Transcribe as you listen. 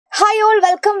Hi all,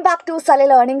 welcome back to Sally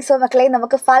Learning. So, മക്കളെ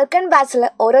നമുക്ക് falcon ബാച്ചിൽ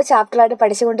ഓരോ ചാപ്റ്ററായിട്ട്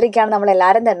പഠിച്ചുകൊണ്ടിരിക്കുകയാണ്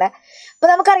നമ്മളെല്ലാവരും തന്നെ. അപ്പോൾ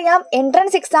നമുക്കറിയാം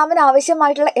എൻട്രൻസ് എക്സാമിന്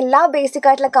ആവശ്യമായിട്ടുള്ള എല്ലാ ബേസിക്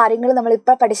ആയിട്ടുള്ള കാര്യങ്ങളും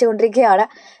നമ്മളിപ്പോൾ പഠിച്ചുകൊണ്ടിരിക്കുകയാണ്.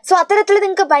 സോ അത്തരത്തിൽ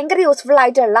നിങ്ങൾക്ക് ഭയങ്കര യൂസ്ഫുൾ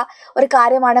ആയിട്ടുള്ള ഒരു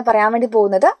കാര്യമാണ് പറയാൻ വേണ്ടി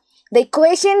പോകുന്നത്. The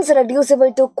equations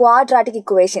reducible to quadratic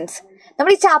equations.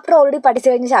 നമ്മൾ ഈ ചാപ്റ്റർ ഓൾറെഡി പഠിച്ചു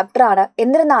കഴിഞ്ഞ ചാപ്റ്ററാണ്.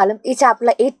 എന്നിരുന്നാലും ഈ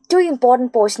ചാപ്റ്ററിലെ ഏറ്റവും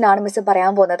ഇമ്പോർട്ടൻറ്റ് പോർഷനാണ് മിസ്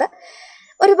പറയാൻ പോകുന്നത്.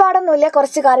 ഒരുപാടൊന്നുമില്ല,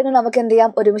 കുറച്ച് കാര്യങ്ങൾ നമുക്ക് എന്ത്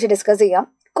ചെയ്യാം, ഒരുമിച്ച് ഡിസ്കസ് ചെയ്യാം.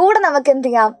 കൂടെ നമുക്ക് എന്ത്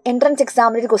ചെയ്യാം, എൻട്രൻസ്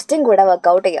എക്സാമിന് ഒരു ക്വസ്റ്റ്യൻ കൂടെ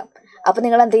വർക്കൗട്ട് ചെയ്യാം. അപ്പോൾ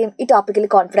നിങ്ങൾ എന്ത് ചെയ്യും, ഈ ടോപ്പിക്കിൽ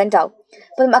കോൺഫിഡൻറ്റ് ആവും.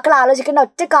 അപ്പോൾ മക്കൾ ആലോചിക്കേണ്ട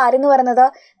ഒറ്റ കാര്യം എന്ന് പറയുന്നത്,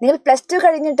 നിങ്ങൾ +2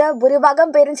 കഴിഞ്ഞിട്ട് ഭൂരിഭാഗം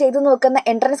പേരും ചെയ്തു നോക്കുന്ന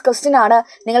എൻട്രൻസ് ക്വസ്റ്റ്യൻ ആണ്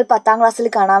നിങ്ങൾ 10ാം ക്ലാസ്സിൽ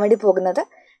കാണാൻ വേണ്ടി പോകുന്നത്.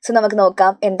 സോ നമുക്ക്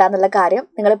നോക്കാം എന്താണെന്നുള്ള കാര്യം.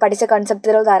 നിങ്ങൾ പഠിച്ച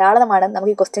കൺസെപ്റ്റുകൾ ധാരാളമാണ്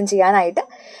നമുക്ക് ഈ ക്വസ്റ്റ്യൻ ചെയ്യാനായിട്ട്.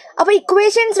 അപ്പോൾ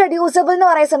ഇക്വേഷൻസ് റെഡ്യൂസിബിൾ എന്ന്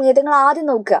പറയുന്ന സമയത്ത് നിങ്ങൾ ആദ്യം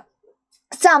നോക്കുക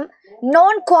some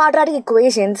non-quadratic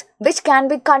equations which can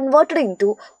be converted into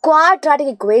quadratic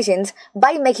equations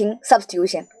by making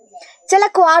substitution. ചില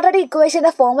ക്വാഡ്രാറ്റിക്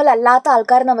ഇക്വേഷൻ്റെ ഫോമുല അല്ലാത്ത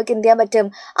ആൾക്കാർ നമുക്ക് എന്ത് ചെയ്യാൻ പറ്റും,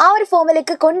 ആ ഒരു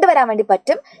ഫോമിലേക്ക് കൊണ്ടുവരാൻ വേണ്ടി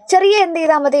പറ്റും. ചെറിയ എന്ത്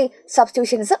ചെയ്താൽ മതി,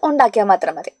 സബ്സ്റ്റിറ്റ്യൂഷൻസ് ഉണ്ടാക്കിയാൽ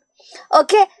മാത്രം മതി.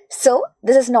 Okay, so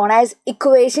this is known as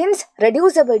equations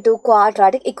reducible to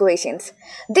quadratic equations.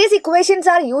 These equations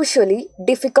are usually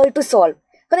difficult to solve.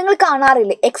 അപ്പോൾ നിങ്ങൾ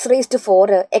കാണാറില്ലേ x⁴,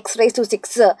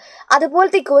 x�6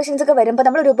 അതുപോലത്തെ ഇക്വേഷൻസ് ഒക്കെ വരുമ്പോൾ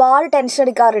നമ്മൾ ഒരുപാട് ടെൻഷൻ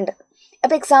എടുക്കാറുണ്ട്.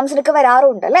 അപ്പോൾ എക്സാംസിനൊക്കെ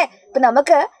വരാറുണ്ട് അല്ലേ. ഇപ്പം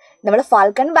നമ്മൾ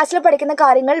ഫാൽക്കൺ ബാച്ചിൽ പഠിക്കുന്ന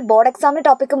കാര്യങ്ങൾ ബോർഡ് എക്സാമിൻ്റെ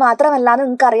ടോപ്പിക്ക് മാത്രമല്ല എന്ന്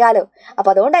നിങ്ങൾക്ക് അറിയാലോ.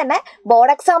 അപ്പോൾ അതുകൊണ്ട് തന്നെ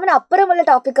ബോർഡ് എക്സാമിന് അപ്പുറമുള്ള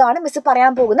ടോപ്പിക്കാണ് മിസ്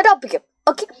പറയാൻ പോകുന്ന ടോപ്പിക്ക്.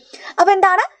 ഓക്കെ, അപ്പോൾ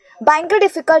എന്താണ് ഭയങ്കര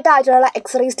ഡിഫിക്കൽട്ട് ആയിട്ടുള്ള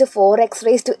x⁴,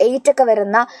 x⁸ ഒക്കെ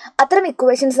വരുന്ന അത്തരം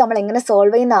ഇക്വേഷൻസ് നമ്മൾ എങ്ങനെ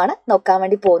സോൾവ് ചെയ്യുന്നതാണ് നോക്കാൻ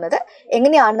വേണ്ടി പോകുന്നത്.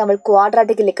 എങ്ങനെയാണ് നമ്മൾ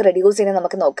ക്വാഡ്രാറ്റിക്കിലേക്ക് റെഡ്യൂസ് ചെയ്യുന്നത്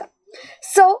നമുക്ക് നോക്കാം.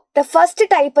 So, the first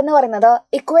type എന്ന് പറയുന്നത്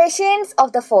equations of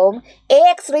the form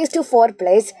ax⁴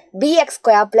 plus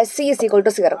bx² plus c is equal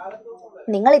to 0.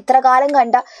 നിങ്ങൾ ഇത്ര കാലം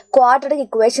കണ്ട ക്വാഡ്രാറ്റിക്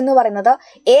ഇക്വേഷൻ എന്ന് പറയുന്നത്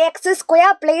ax²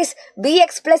 plus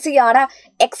bx plus c ആണ്.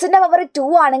 എക്സിൻ്റെ പവർ 2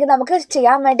 ആണെങ്കിൽ നമുക്ക്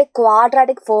ചെയ്യാൻ വേണ്ടി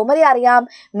ക്വാഡ്രാറ്റിക് ഫോർമുല അറിയാം,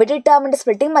 മിഡിൽ ടേമിൻ്റെ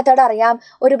സ്പ്ലിറ്റിംഗ് മെത്തേഡ് അറിയാം,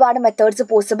 ഒരുപാട് മെത്തേഡ്സ്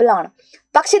പോസിബിൾ ആണ്.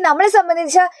 പക്ഷെ നമ്മളെ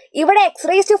സംബന്ധിച്ച് ഇവിടെ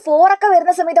x⁴ ഒക്കെ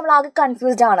വരുന്ന സമയത്ത് നമ്മൾ ആകെ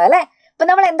കൺഫ്യൂസ്ഡ് ആണ് അല്ലേ. അപ്പം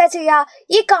നമ്മൾ എന്താ ചെയ്യുക,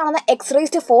 ഈ കാണുന്ന x⁴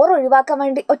 ഒഴിവാക്കാൻ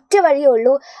വേണ്ടി ഒറ്റ വഴിയേ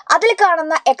ഉള്ളൂ. അതിൽ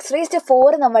കാണുന്ന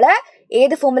x⁴ നമ്മൾ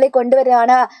ഏത് ഫോമിലേക്ക്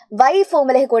കൊണ്ടുവരികയാണ്, y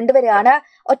ഫോമിലേക്ക് കൊണ്ടുവരികയാണ്.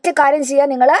 ഒറ്റ കാര്യം ചെയ്യുക,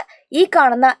 നിങ്ങൾ ഈ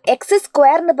കാണുന്ന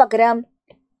x² പകരം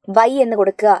y എന്ന്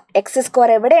കൊടുക്കുക. x²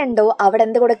 എവിടെയുണ്ടോ അവിടെ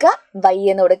എന്ത് കൊടുക്കുക, y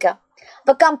എന്ന് കൊടുക്കുക.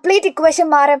 അപ്പോൾ കംപ്ലീറ്റ് ഇക്വേഷൻ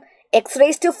മാറും. x⁴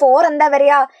 എന്താ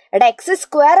വരിക, ഇവിടെ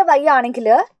x² y ആണെങ്കിൽ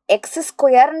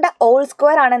x²ന്റെ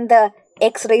ഹോൾ² ആണ് എന്ത്,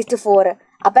 x⁴.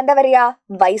 അപ്പം എന്താ പറയുക,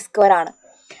 y² ആണ്.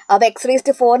 അപ്പോൾ x⁴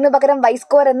 പകരം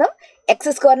y² എന്നും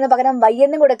x² പകരം y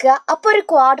എന്നും കൊടുക്കുക. അപ്പോൾ ഒരു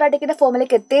ക്വാഡ്രാറ്റിക്കിൻ്റെ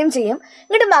ഫോമിലേക്ക് എത്തുകയും ചെയ്യും.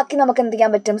 എന്നിട്ട് ബാക്കി നമുക്ക് എന്ത്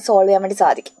ചെയ്യാൻ പറ്റും, സോൾവ് ചെയ്യാൻ വേണ്ടി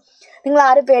സാധിക്കും. നിങ്ങൾ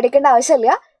ആരും പേടിക്കേണ്ട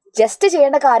ആവശ്യമില്ല. ജസ്റ്റ്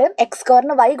ചെയ്യേണ്ട കാര്യം x²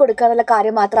 y കൊടുക്കുക എന്നുള്ള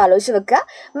കാര്യം മാത്രം ആലോചിച്ച് വെക്കുക.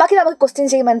 ബാക്കി നമുക്ക് ക്വസ്റ്റ്യൻ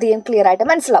ചെയ്യുമ്പോൾ എന്ത് ചെയ്യും, ക്ലിയർ ആയിട്ട്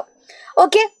മനസ്സിലാവും.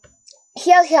 Okay,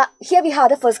 here we have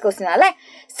the first question അല്ലേ.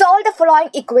 Solve the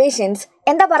following equations.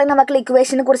 എന്താ പറയുന്നത് മക്കൾ,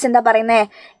 ഇക്വേഷനെ കുറിച്ച് എന്താ പറയുന്നത്,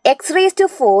 x⁴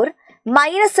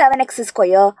 -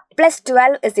 7x² plus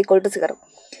 12 is equal to 0.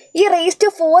 ഈ ⁴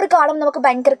 കാണുമ്പോൾ നമുക്ക്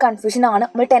ഭയങ്കര കൺഫ്യൂഷൻ ആണ്,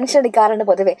 നമ്മൾ ടെൻഷൻ എടുക്കാറുണ്ട്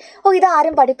പൊതുവേ.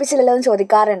 ഇതാരും പഠിപ്പിച്ചില്ലല്ലോ എന്ന്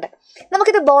ചോദിക്കാറുണ്ട്.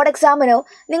 നമുക്കിത് ബോർഡ് എക്സാമിനോ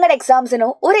നിങ്ങളുടെ എക്സാംസിനോ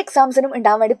ഒരു എക്സാംസിനും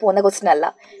ഉണ്ടാകാൻ വേണ്ടി പോകുന്ന ക്വസ്റ്റ്യൻ അല്ല.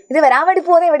 ഇത് വരാൻ വേണ്ടി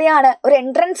പോകുന്നത് എവിടെയാണ്, ഒരു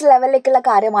എൻട്രൻസ് ലെവലിലേക്കുള്ള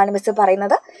കാര്യമാണ് മിസ്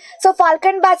പറയുന്നത്. സോ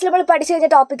ഫാൽക്കൺ ബാച്ചിൽ നമ്മൾ പഠിച്ചു കഴിഞ്ഞ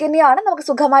ടോപ്പിക് തന്നെയാണ്, നമുക്ക്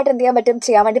സുഖമായിട്ട് എന്ത് ചെയ്യാൻ പറ്റും,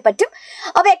 ചെയ്യാൻ വേണ്ടി പറ്റും.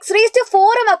 അപ്പോൾ x⁴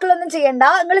 മക്കളൊന്നും ചെയ്യേണ്ട.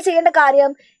 നിങ്ങൾ ചെയ്യേണ്ട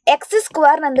കാര്യം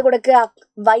x² എന്ത് കൊടുക്കുക,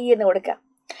 y എന്ന് കൊടുക്കുക.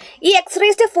 ഈ x⁴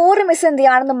 മിസ് എന്ത്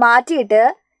ചെയ്യാണെന്ന് മാറ്റിയിട്ട്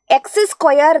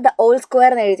x² the whole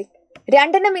square എന്ന് എഴുതി.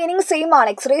 രണ്ടിന്റെ മീനിങ് സെയിം ആണ്.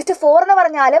 x⁴ എന്ന്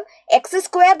പറഞ്ഞാലും x²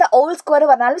 the whole square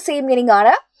പറഞ്ഞാലും സെയിം മീനിങ്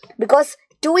ആണ്. ബിക്കോസ്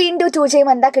 2 × 2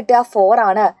 ചെയ്യുമ്പോൾ എന്താ കിട്ടുക, 4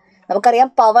 ആണ്. നമുക്കറിയാം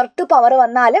പവർ ടു പവർ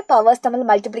വന്നാൽ പവേഴ്സ് തമ്മിൽ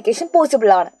മൾട്ടിപ്ലിക്കേഷൻ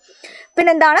പോസിബിൾ ആണ്.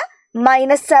 പിന്നെന്താണ്,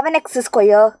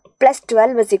 -7x² plus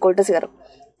 12 is equal to 0.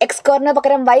 x²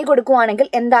 പകരം y കൊടുക്കുവാണെങ്കിൽ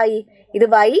എന്തായി, ഇത്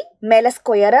y മേലെ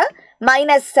സ്ക്വയർ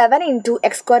 -7 ×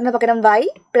 x² പകരം y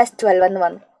plus 12 എന്ന്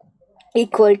വന്നു,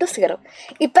 ഈക്വൽ ടു 0.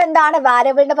 ഇപ്പം എന്താണ്,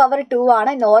 വാരിയബിളിൻ്റെ പവർ 2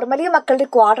 ആണ്. നോർമലി മക്കളുടെ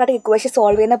ക്വാഡ്രാറ്റിക് ഇക്വേഷൻ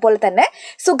സോൾവ് ചെയ്യുന്ന പോലെ തന്നെ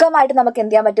സുഖമായിട്ട് നമുക്ക്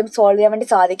എന്ത് ചെയ്യാൻ പറ്റും, സോൾവ് ചെയ്യാൻ വേണ്ടി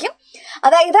സാധിക്കും.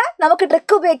 അതായത് നമുക്ക്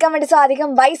ട്രിക്ക് ഉപയോഗിക്കാൻ വേണ്ടി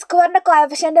സാധിക്കും. y²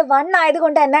 കോഎഫിഷ്യന്റ് 1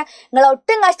 ആയതുകൊണ്ട് തന്നെ നിങ്ങൾ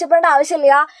ഒട്ടും കഷ്ടപ്പെടേണ്ട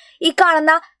ആവശ്യമില്ല. ഈ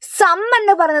കാണുന്ന സം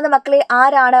എന്ന് പറയുന്നത് മക്കളെ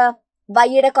ആരാണ്,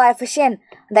 വൈയുടെ കോഎഫിഷ്യൻ.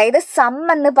 അതായത് സം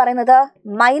എന്ന് പറയുന്നത്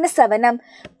 -7ഉം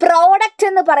പ്രോഡക്റ്റ്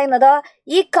എന്ന്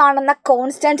ഈ കാണുന്ന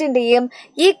കോൺസ്റ്റന്റിന്റെയും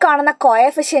ഈ കാണുന്ന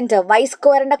കോഎഫിഷ്യന്റ്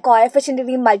y²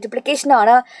 കോഎഫിഷ്യന്റിന്റെയും മൾട്ടിപ്ലിക്കേഷൻ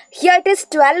ആണ്. ഹിയർ ഇറ്റ് ഈസ്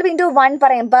 12 × 1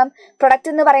 പറയുമ്പം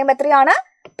പ്രൊഡക്റ്റ് എന്ന് പറയുമ്പോൾ എത്രയാണ്,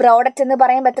 പ്രോഡക്റ്റ് എന്ന്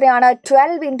പറയുമ്പോൾ എത്രയാണ്,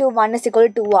 12 × 1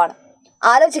 = 2 ആണ്.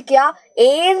 ആലോചിക്കുക,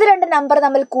 ഏത് രണ്ട് നമ്പർ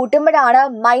നമ്മൾ കൂട്ടുമ്പോഴാണ്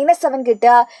 -7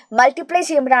 കിട്ടുക, മൾട്ടിപ്ലൈ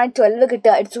ചെയ്യുമ്പോഴാണ് 12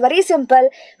 കിട്ടുക? It's very simple.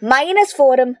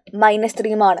 -4ഉം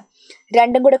 -3യുമാണ്.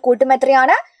 രണ്ടും കൂടെ കൂട്ടുമ്പോൾ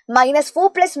എത്രയാണ്? -4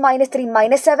 + -3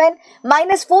 -7.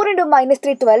 -4 ×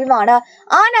 -3 12 ആണ്.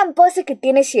 ആ നമ്പേഴ്സ്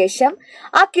കിട്ടിയതിന് ശേഷം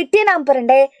ആ കിട്ടിയ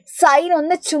നമ്പറിന്റെ സൈൻ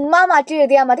ഒന്ന് ചുമ്മാ മാറ്റി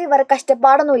എഴുതിയാൽ മതി. വേറെ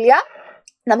കഷ്ടപ്പാടൊന്നുമില്ല.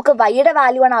 നമുക്ക് വൈയുടെ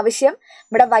വാല്യൂ ആണ് ആവശ്യം.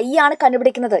 ഇവിടെ വൈ ആണ്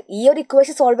കണ്ടുപിടിക്കുന്നത്. ഈ ഒരു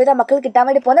ഇക്വേഷൻ സോൾവ് ചെയ്താൽ മക്കൾക്ക് കിട്ടാൻ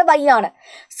വേണ്ടി പോകുന്നത് വൈ ആണ്.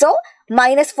 സോ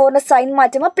 -4ന്റെ സൈൻ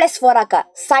മാറ്റുമ്പോൾ +4 ആക്കുക.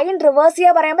 സൈൻ റിവേഴ്സ്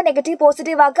ചെയ്യുക പറയുമ്പോൾ നെഗറ്റീവ്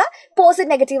പോസിറ്റീവ് ആക്കുക,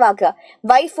 പോസിറ്റീവ് നെഗറ്റീവ് ആക്കുക.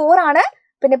 y 4 ആണ്.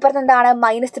 പിന്നെ ഇപ്പുറത്ത് എന്താണ്?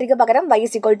 -3ക്ക് പകരം y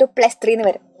 = +3 എന്ന്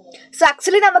വരും. സോ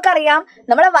ആക്ച്വലി നമുക്കറിയാം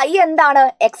നമ്മുടെ y എന്താണ്?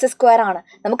 x² ആണ്.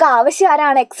 നമുക്ക് ആവശ്യം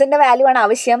ആരാണ്? എക്സിന്റെ വാല്യൂ ആണ്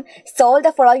ആവശ്യം. സോൾവ് ദ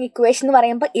ഫോളോയിങ് ഇക്വേഷൻ എന്ന്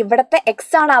പറയുമ്പോൾ ഇവിടുത്തെ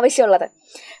എക്സ് ആണ് ആവശ്യമുള്ളത്.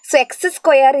 സോ x² =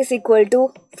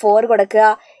 4 കൊടുക്കുക,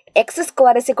 x²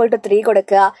 = 3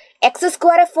 കൊടുക്കുക. x²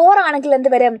 4 ആണെങ്കിൽ എന്ത്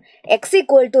വരും? x =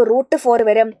 √4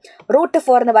 വരും.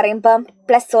 √4 എന്ന് പറയുമ്പം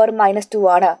 +2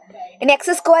 ആണ്. ഇനി x²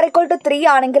 = 3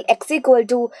 ആണെങ്കിൽ x =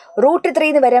 √3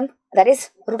 എന്ന് വരും. ദാറ്റ് ഈസ്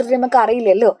 √3 നമുക്ക്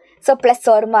അറിയില്ലല്ലോ. സോ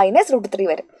 +or-√3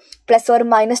 വരും.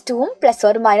 +or-2ഉം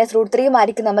 +or-√3ഉം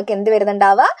ആയിരിക്കും നമുക്ക് എന്ത്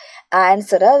വരുന്നുണ്ടാവുക?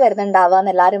 ആൻസർ വരുന്നുണ്ടാവുക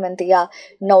എന്ന് എല്ലാവരും എന്ത് ചെയ്യുക?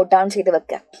 നോട്ട് ഡൗൺ ചെയ്ത്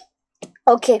വെക്കുക.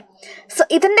 ഓക്കെ. സോ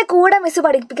ഇതിന്റെ കൂടെ മിസ്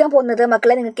പഠിപ്പിക്കാൻ പോകുന്നത്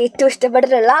മക്കളെ നിങ്ങൾക്ക് ഏറ്റവും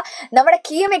ഇഷ്ടപ്പെട്ടിട്ടുള്ള നമ്മുടെ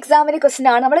QM എക്സാമിന്റെ ക്വസ്റ്റ്യൻ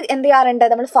ആണ്. നമ്മൾ എന്ത് ചെയ്യാറുണ്ട്?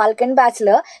 നമ്മൾ ഫാൽക്കൺ ബാച്ചിൽ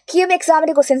QM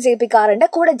എക്സാമിന്റെ ക്വസ്റ്റ്യൻസ് ചെയ്യിപ്പിക്കാറുണ്ട്.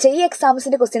 കൂടെ JEE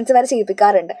എക്സാംസിന്റെ ക്വസ്റ്റ്യൻസ് വരെ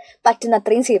ചെയ്യിപ്പിക്കാറുണ്ട്.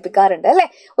 പറ്റുന്നത്രയും ചെയ്യിപ്പിക്കാറുണ്ട് അല്ലേ?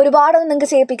 ഒരുപാടൊന്നും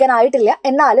നിങ്ങൾക്ക് ചെയ്യിപ്പിക്കാനായിട്ടില്ല.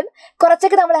 എന്നാലും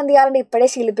കുറച്ചൊക്കെ നമ്മൾ എന്ത് ചെയ്യാറുണ്ട്? ഇപ്പോഴേ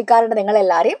ശീലിപ്പിക്കാറുണ്ട്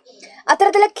നിങ്ങളെല്ലാവരെയും.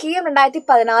 അത്തരത്തിലെ QM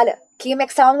 2014 QM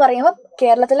എക്സാം എന്ന് പറയുമ്പോൾ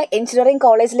കേരളത്തിലെ എഞ്ചിനീയറിംഗ്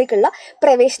കോളേജിലേക്കുള്ള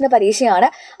പ്രവേശന പരീക്ഷയാണ്.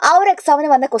 ആ ഒരു എക്സാമിന്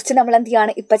വന്ന ക്വസ്റ്റ്യൻ നമ്മൾ എന്ത്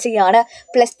ചെയ്യാണ്? ഇപ്പം ചെയ്യാണ്.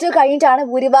 +2 കഴിഞ്ഞിട്ടാണ്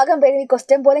ഭൂരിഭാഗം പേരും ഈ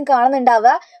ക്വസ്റ്റ്യൻ പോലും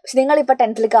കാണുന്നുണ്ടാവുക. പക്ഷെ നിങ്ങൾ ഇപ്പോൾ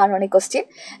 10th കാണുവാണ് ഈ question.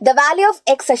 The value of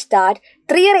x such that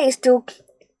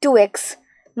 3^2x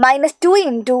 - 2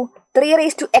 ×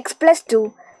 3^x + 2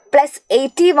 +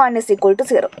 81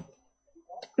 = 0.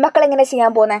 മക്കൾ എങ്ങനെ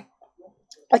ചെയ്യാൻ പോകുന്നത്?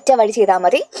 ഒറ്റ വഴി ചെയ്താൽ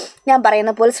മതി. ഞാൻ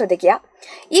പറയുന്ന പോലെ ശ്രദ്ധിക്കുക.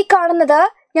 ഈ കാണുന്നത്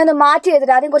ഞാൻ ഒന്ന് മാറ്റി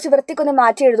എഴുതിട്ട് ആദ്യം കുറച്ച് വൃത്തിക്കൊന്ന്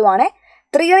മാറ്റി എഴുതുവാണേ.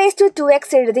 3^2x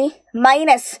എഴുതി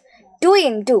 -2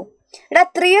 × ഇവിടെ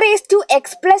 3^x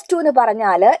 + 2 എന്ന്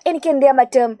പറഞ്ഞാൽ എനിക്ക് എന്ത് ചെയ്യാൻ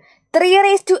പറ്റും?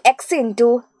 3^x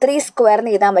 × 3²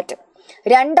 എന്ന് എഴുതാൻ പറ്റും.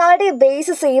 രണ്ടാളുടെ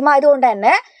ബേസ് സെയിം ആയതുകൊണ്ട്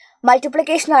തന്നെ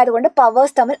മൾട്ടിപ്ലിക്കേഷൻ ആയതുകൊണ്ട്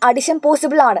പവേഴ്സ് തമ്മിൽ അഡിഷൻ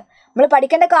പോസിബിൾ ആണ്. നമ്മൾ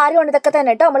പഠിക്കേണ്ട കാര്യമാണ് ഇതൊക്കെ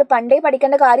തന്നെ കേട്ടോ. നമ്മൾ പണ്ടേ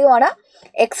പഠിക്കേണ്ട കാര്യമാണ്.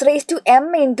 x⁻m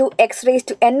 ×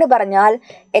 x⁻n പറഞ്ഞാൽ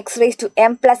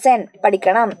x⁻m + n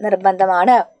പഠിക്കണം,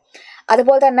 നിർബന്ധമാണ്.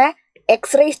 അതുപോലെ തന്നെ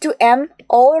x⁻m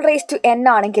all⁻n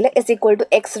ആണെങ്കിൽ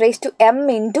x⁻m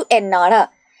 × n ആണ്.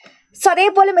 സോ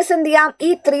അതേപോലെ മിസ് എന്ത് ചെയ്യാം? ഈ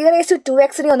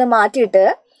 3^2x ഒന്ന് മാറ്റിയിട്ട്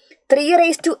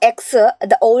 3^x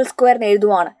the whole square എന്ന്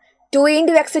എഴുതുവാണ്. 2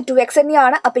 × x 2x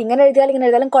തന്നെയാണ്. അപ്പം ഇങ്ങനെ എഴുതിയാലും ഇങ്ങനെ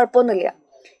എഴുതിയാലും കുഴപ്പമൊന്നുമില്ല.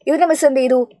 ഇതിനെ മിസ് എന്ത്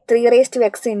ചെയ്തു? 3^x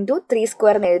 ×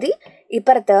 3² എന്ന് എഴുതി.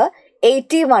 ഇപ്പുറത്ത്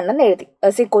 81 എന്ന് എഴുതി.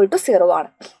 = 0 ആണ്.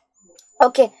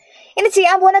 ഓക്കെ. ഇനി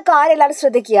ചെയ്യാൻ പോകുന്ന കാര്യം എല്ലാവരും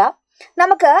ശ്രദ്ധിക്കുക.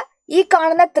 നമുക്ക് ഈ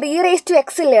കാണുന്ന 3^x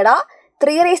ഇല്ലേടാ,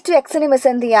 3^xന് മിസ്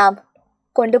എന്ത് ചെയ്യാം?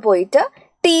 കൊണ്ടുപോയിട്ട്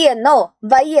t എന്നോ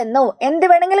y എന്നോ എന്ത്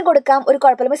വേണമെങ്കിലും കൊടുക്കാം, ഒരു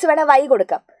കുഴപ്പമില്ല. മിസ് വേണേൽ y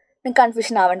കൊടുക്കാം, നിങ്ങൾക്ക്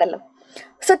കൺഫ്യൂഷൻ ആവണ്ടല്ലോ.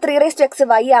 സോ 3^x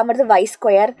y ആകുമ്പോൾ y²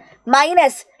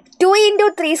 -2 ×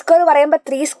 3² പറയുമ്പോൾ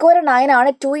 3² 9 ആണ്.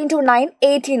 2 × 9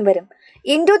 18 വരും.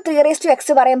 × 3^x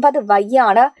പറയുമ്പോൾ അത് y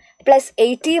ആണ്.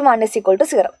 +81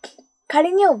 = 0.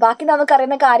 കഴിഞ്ഞു. ബാക്കി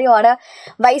നമുക്കറിയുന്ന കാര്യമാണ്.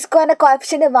 y²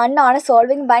 കോഎഫിഷ്യന്റ് 1 ആണ്.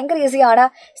 സോൾവിങ് ഭയങ്കര ഈസിയാണ്.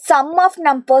 സം ഓഫ്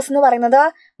നമ്പേഴ്സ് എന്ന് പറയുന്നത്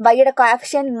വൈയുടെ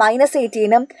കോഎഫിഷ്യന്റ്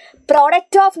 -18ഉം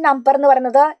പ്രോഡക്റ്റ് ഓഫ് നമ്പർ എന്ന്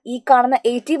പറയുന്നത് ഈ കാണുന്ന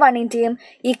 81ന്റെയും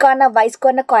ഈ കാണുന്ന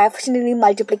y² കോഎഫിഷ്യന്റിന്റെയും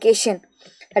multiplication.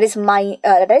 That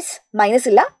is minus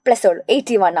ഇല്ല, പ്ലസ് ഉള്ളൂ,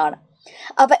 81 ആണ്.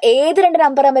 അപ്പൊ ഏത് രണ്ട്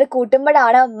നമ്പർ തമ്മിൽ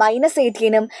കൂട്ടുമ്പോഴാണ്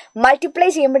 -18ഉം മൾട്ടിപ്ലൈ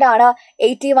ചെയ്യുമ്പോഴാണ്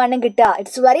 81ഉം കിട്ടുക?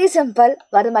 It's very simple.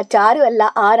 അത് മറ്റാരുമല്ല,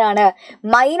 ആരാണ്?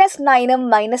 -9ഉം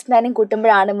 -9ഉം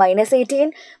കൂട്ടുമ്പോഴാണ് -18,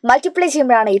 മൾട്ടിപ്ലൈ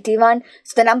ചെയ്യുമ്പോഴാണ് 81.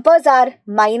 സോ ദ നമ്പേഴ്സ് ആർ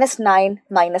 -9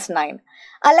 -9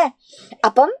 അല്ലേ?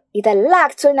 അപ്പം ഇതെല്ലാം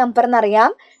ആക്ച്വൽ നമ്പർ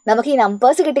എന്നറിയാം. നമുക്ക് ഈ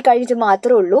നമ്പേഴ്സ് കിട്ടിക്കഴിഞ്ഞിട്ട്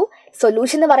മാത്രമേ ഉള്ളൂ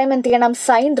സൊല്യൂഷൻ എന്ന് പറയുമ്പോൾ എന്ത് ചെയ്യണം?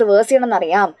 സൈൻ റിവേഴ്സ് ചെയ്യണം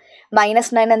എന്നറിയാം.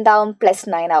 -9 എന്താവും?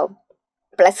 +9 ആവും.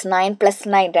 +9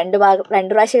 +9 രണ്ട്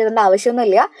പ്രാവശ്യം എഴുതേണ്ട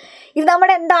ആവശ്യമൊന്നുമില്ല. ഇത്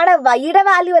നമ്മുടെ എന്താണ്? വൈയുടെ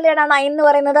വാല്യൂ അല്ലേടാ 9 എന്ന്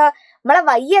പറയുന്നത്. നമ്മളെ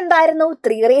വൈ എന്തായിരുന്നു?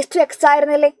 3^x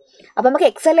ആയിരുന്നില്ലേ? അപ്പൊ നമുക്ക്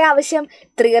x അല്ലേ ആവശ്യം?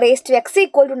 3^x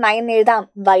 = 9 എഴുതാം.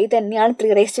 വൈ തന്നെയാണ്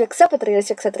 3^x. അപ്പൊ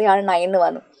 3^x എത്രയാണ്? 9 എന്ന്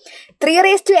വന്നു.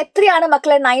 3 എത്രയാണ്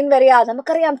മക്കളെ 9 വരിക?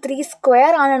 നമുക്കറിയാം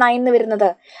 3² ആണ് 9 വരുന്നത്.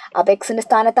 അപ്പൊ എക്സിന്റെ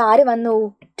സ്ഥാനത്ത് ആര് വന്നു?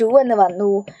 2 എന്ന്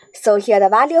വന്നു. So here the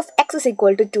value of x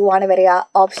 = 2 ആണ് വരിക.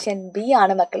 ഓപ്ഷൻ ബി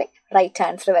ആണ് മക്കളെ റൈറ്റ്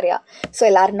ആൻസർ വരിക. സോ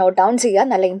എല്ലാവരും നോട്ട് ഡൗൺ ചെയ്യുക.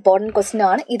 നല്ല ഇമ്പോർട്ടൻറ്റ് ക്വസ്റ്റ്യൻ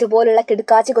ആണ്. ഇതുപോലുള്ള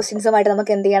കിടക്കാച്ചി ക്വസ്റ്റ്യൻസുമായിട്ട്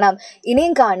നമുക്ക് എന്ത് ചെയ്യണം?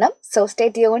 ഇനിയും കാണണം. So stay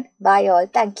tune. By all.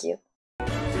 Thank you.